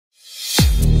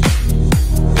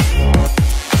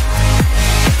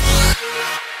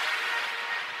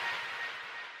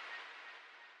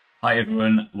Hi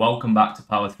everyone, welcome back to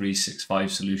Power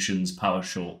 365 Solutions Power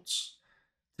Shorts.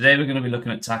 Today we're going to be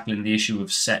looking at tackling the issue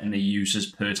of setting the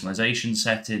user's personalization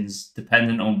settings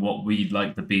dependent on what we'd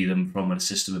like to be them from a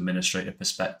system administrator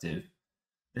perspective.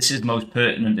 This is most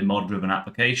pertinent in model-driven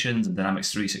applications and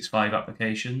Dynamics 365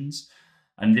 applications,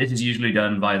 and this is usually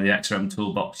done via the XRM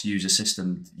Toolbox user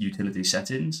system utility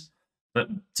settings. But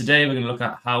today we're going to look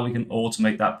at how we can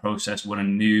automate that process when a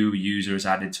new user is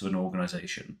added to an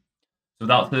organization. So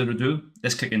without further ado,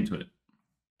 let's kick into it.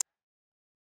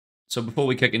 So before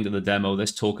we kick into the demo,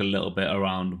 let's talk a little bit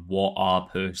around what are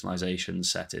personalization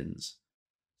settings.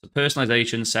 So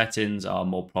personalization settings are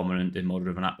more prominent in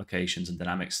model-driven applications and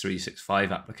Dynamics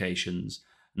 365 applications,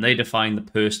 and they define the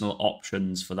personal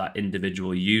options for that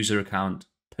individual user account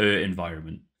per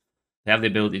environment. They have the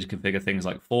ability to configure things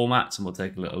like formats, and we'll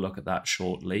take a little look at that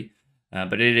shortly.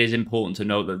 But it is important to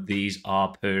note that these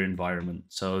are per environment.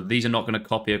 So these are not going to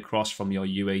copy across from your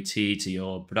UAT to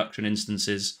your production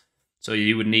instances. So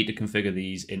you would need to configure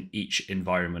these in each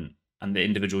environment, and the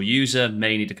individual user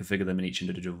may need to configure them in each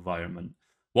individual environment.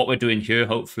 What we're doing here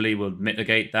hopefully will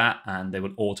mitigate that, and they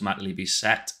will automatically be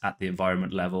set at the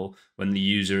environment level when the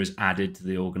user is added to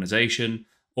the organization,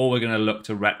 or we're going to look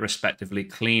to retrospectively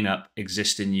clean up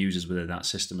existing users within that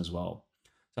system as well.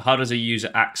 So how does a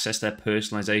user access their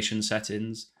personalization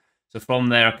settings? So from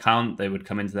their account, they would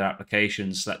come into their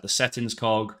application, select the settings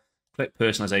cog, click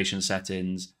personalization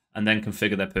settings, and then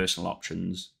configure their personal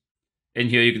options. In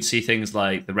here, you can see things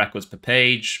like the records per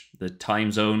page, the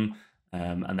time zone,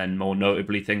 and then more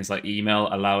notably things like email,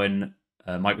 allowing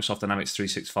Microsoft Dynamics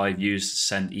 365 users to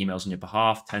send emails on your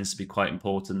behalf tends to be quite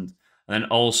important. And then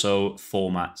also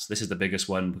formats. This is the biggest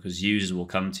one because users will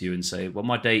come to you and say, well,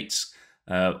 my dates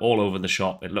all over the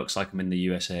shop. It looks like I'm in the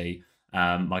USA.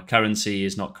 My currency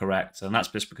is not correct. And that's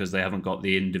just because they haven't got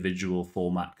the individual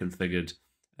format configured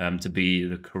to be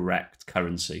the correct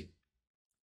currency.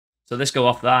 So let's go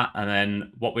off that. And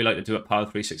then what we like to do at Power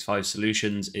 365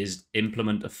 Solutions is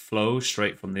implement a flow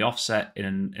straight from the offset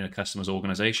in a customer's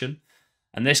organization.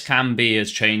 And this can be as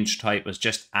change type as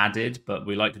just added, but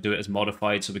we like to do it as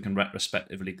modified so we can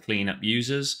retrospectively clean up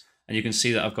users. And you can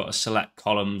see that I've got a select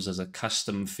columns as a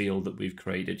custom field that we've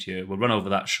created here. We'll run over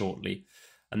that shortly.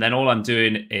 And then all I'm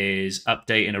doing is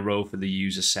updating a row for the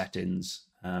user settings.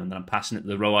 And then I'm passing it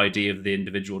the row ID of the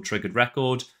individual triggered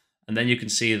record. And then you can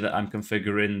see that I'm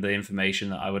configuring the information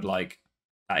that I would like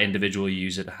that individual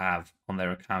user to have on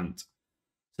their account.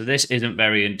 So this isn't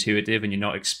very intuitive, and you're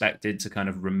not expected to kind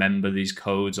of remember these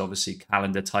codes. Obviously,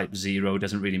 calendar type 0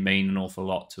 doesn't really mean an awful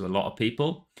lot to a lot of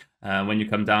people. When you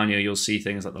come down here, you'll see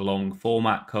things like the long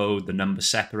format code, the number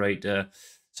separator.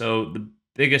 So the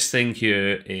biggest thing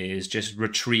here is just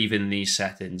retrieving these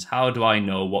settings. How do I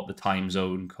know what the time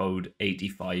zone code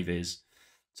 85 is?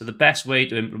 So the best way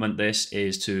to implement this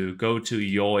is to go to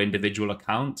your individual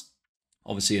account.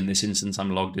 Obviously, in this instance,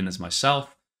 I'm logged in as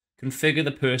myself. Configure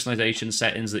the personalization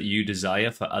settings that you desire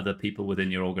for other people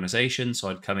within your organization. So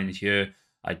I'd come in here,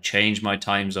 I'd change my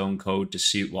time zone code to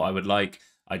suit what I would like.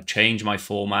 I'd change my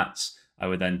formats. I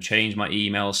would then change my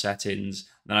email settings.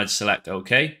 Then I'd select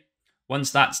OK. Once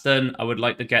that's done, I would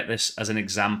like to get this as an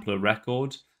exemplar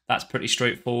record. That's pretty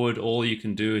straightforward. All you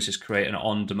can do is just create an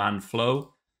on-demand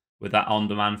flow. With that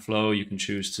on-demand flow, you can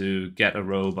choose to get a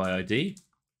row by ID.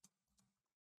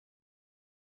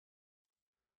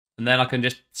 And then I can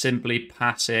just simply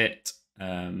pass it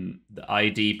the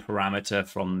ID parameter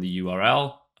from the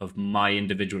URL of my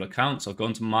individual account. So I've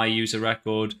gone to my user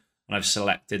record and I've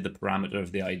selected the parameter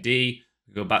of the ID.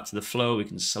 We go back to the flow, we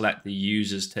can select the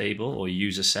users table or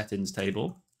user settings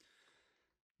table.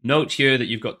 Note here that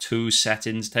you've got two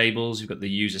settings tables. You've got the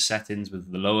user settings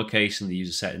with the lowercase and the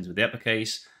user settings with the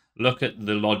uppercase. Look at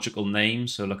the logical name.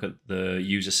 So look at the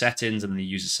user settings and the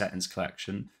user settings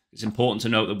collection. It's important to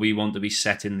note that we want to be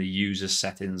setting the user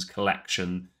settings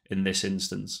collection in this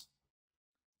instance.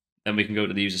 Then we can go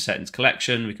to the user settings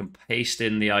collection. We can paste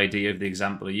in the ID of the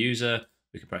example user.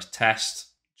 We can press test,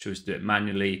 choose to do it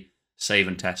manually, save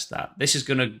and test that. This is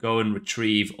going to go and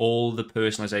retrieve all the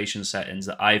personalization settings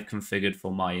that I've configured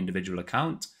for my individual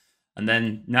account. And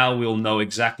then now we'll know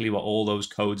exactly what all those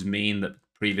codes mean that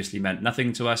previously meant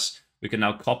nothing to us. We can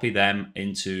now copy them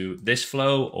into this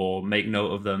flow or make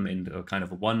note of them into a kind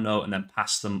of a OneNote and then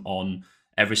pass them on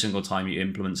every single time you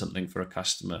implement something for a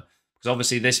customer. Because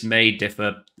obviously this may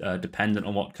differ dependent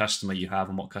on what customer you have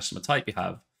and what customer type you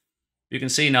have. You can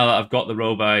see now that I've got the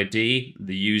row by ID.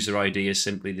 The user ID is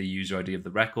simply the user ID of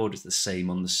the record. It's the same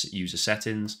on the user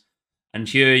settings. And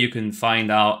here you can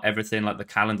find out everything like the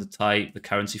calendar type, the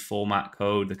currency format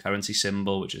code, the currency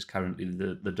symbol, which is currently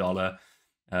the dollar.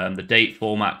 the date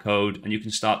format code, and you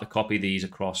can start to copy these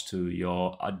across to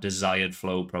your desired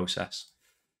flow process.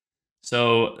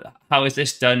 So how is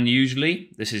this done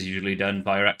usually? This is usually done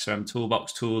via XRM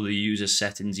Toolbox tool, the user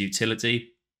settings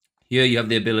utility. Here you have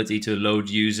the ability to load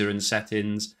user and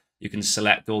settings. You can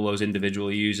select all those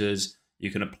individual users.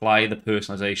 You can apply the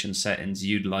personalization settings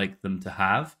you'd like them to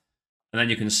have. And then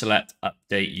you can select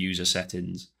update user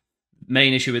settings.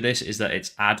 Main issue with this is that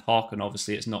it's ad hoc, and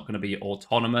obviously it's not going to be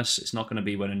autonomous. It's not going to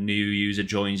be when a new user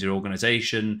joins your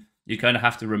organization. You kind of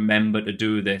have to remember to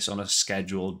do this on a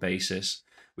scheduled basis.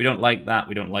 We don't like that.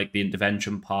 We don't like the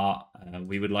intervention part.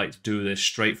 We would like to do this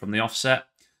straight from the offset.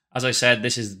 As I said,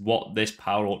 this is what this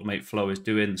Power Automate flow is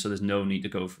doing, so there's no need to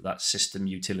go for that system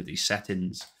utility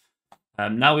settings.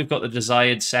 Now we've got the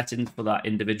desired settings for that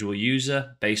individual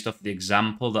user based off the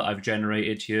example that I've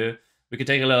generated here. We can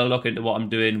take a little look into what I'm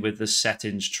doing with the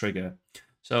settings trigger.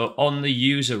 So on the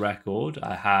user record,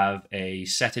 I have a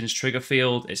settings trigger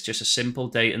field. It's just a simple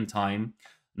date and time.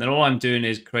 And then all I'm doing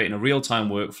is creating a real-time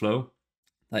workflow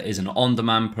that is an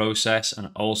on-demand process and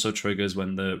also triggers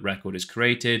when the record is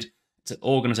created. It's at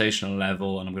organizational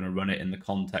level, and I'm going to run it in the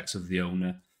context of the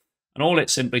owner. And all it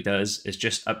simply does is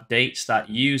just updates that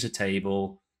user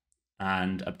table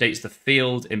and updates the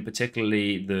field, in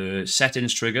particularly the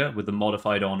settings trigger with the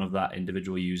modified on of that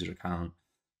individual user account.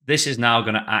 This is now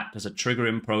going to act as a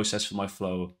triggering process for my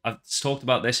flow. I've talked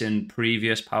about this in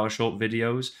previous PowerShort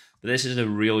videos, but this is a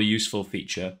real useful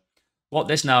feature. What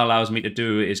this now allows me to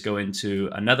do is go into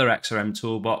another XRM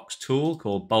Toolbox tool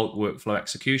called Bulk Workflow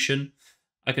Execution.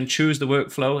 I can choose the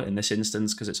workflow in this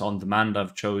instance because it's on demand.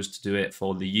 I've chose to do it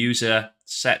for the user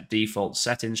set default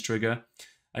settings trigger.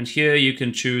 And here you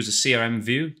can choose a CRM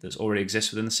view that already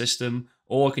exists within the system,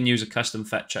 or I can use a custom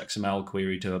fetch XML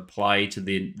query to apply to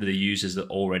the users that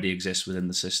already exist within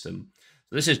the system.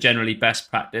 So this is generally best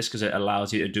practice because it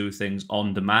allows you to do things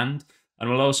on demand, and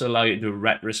will also allow you to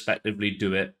retrospectively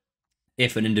do it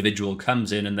if an individual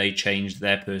comes in and they change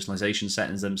their personalization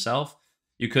settings themselves.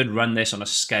 You could run this on a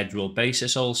scheduled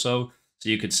basis also. So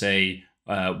you could say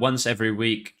once every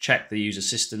week, check the user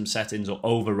system settings or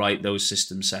overwrite those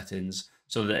system settings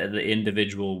so that the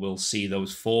individual will see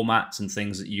those formats and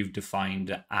things that you've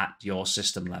defined at your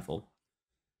system level.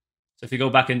 So if you go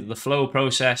back into the flow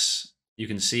process, you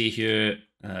can see here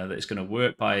that it's going to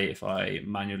work by if I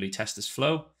manually test this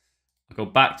flow. I'll go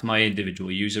back to my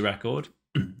individual user record.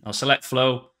 I'll select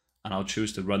flow and I'll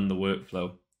choose to run the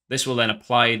workflow. This will then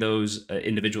apply those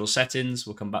individual settings.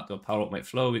 We'll come back to a Power Automate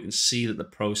flow. We can see that the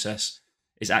process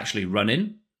is actually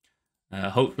running,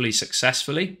 hopefully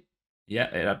successfully.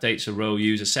 Yeah, it updates the row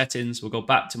user settings. We'll go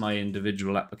back to my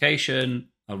individual application.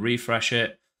 I'll refresh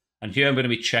it. And here I'm going to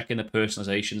be checking the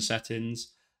personalization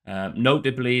settings.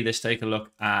 Notably, let's take a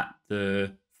look at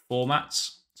the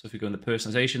formats. So if you go in the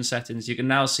personalization settings, you can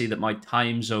now see that my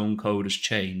time zone code has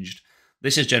changed.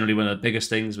 This is generally one of the biggest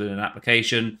things within an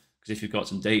application, because if you've got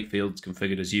some date fields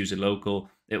configured as user local,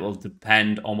 it will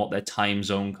depend on what their time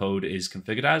zone code is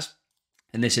configured as.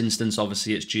 In this instance,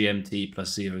 obviously it's GMT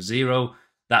plus 00.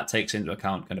 That takes into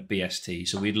account kind of BST.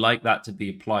 So we'd like that to be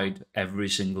applied to every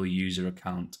single user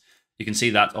account. You can see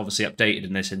that obviously updated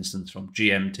in this instance from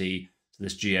GMT to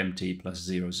this GMT plus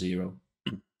 00.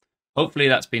 Hopefully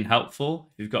that's been helpful.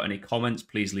 If you've got any comments,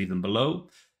 please leave them below.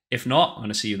 If not, I'm going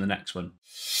to see you in the next one.